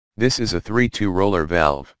This is a 3-2 roller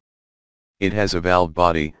valve. It has a valve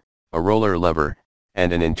body, a roller lever,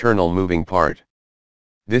 and an internal moving part.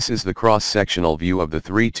 This is the cross-sectional view of the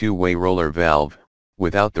 3-2-way roller valve,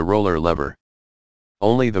 without the roller lever.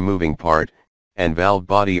 Only the moving part, and valve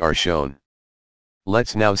body are shown.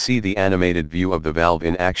 Let's now see the animated view of the valve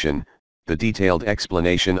in action. The detailed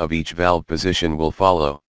explanation of each valve position will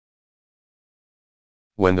follow.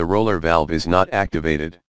 When the roller valve is not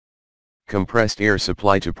activated, compressed air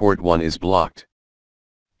supply to port 1 is blocked.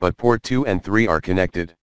 But port 2 and 3 are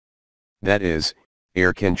connected. That is,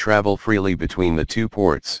 air can travel freely between the two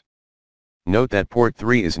ports. Note that port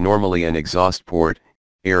 3 is normally an exhaust port,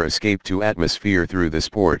 air escape to atmosphere through this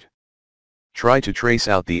port. Try to trace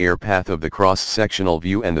out the air path of the cross-sectional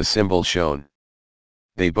view and the symbol shown.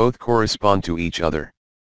 They both correspond to each other.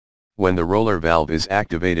 When the roller valve is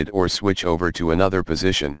activated or switch over to another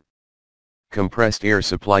position, compressed air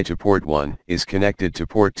supply to port 1 is connected to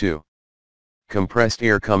port 2. Compressed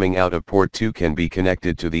air coming out of port 2 can be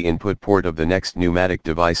connected to the input port of the next pneumatic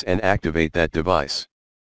device and activate that device.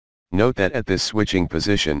 Note that at this switching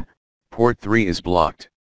position, port 3 is blocked.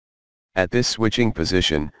 At this switching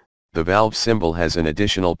position, the valve symbol has an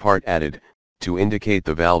additional part added, to indicate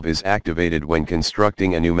the valve is activated when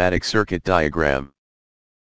constructing a pneumatic circuit diagram.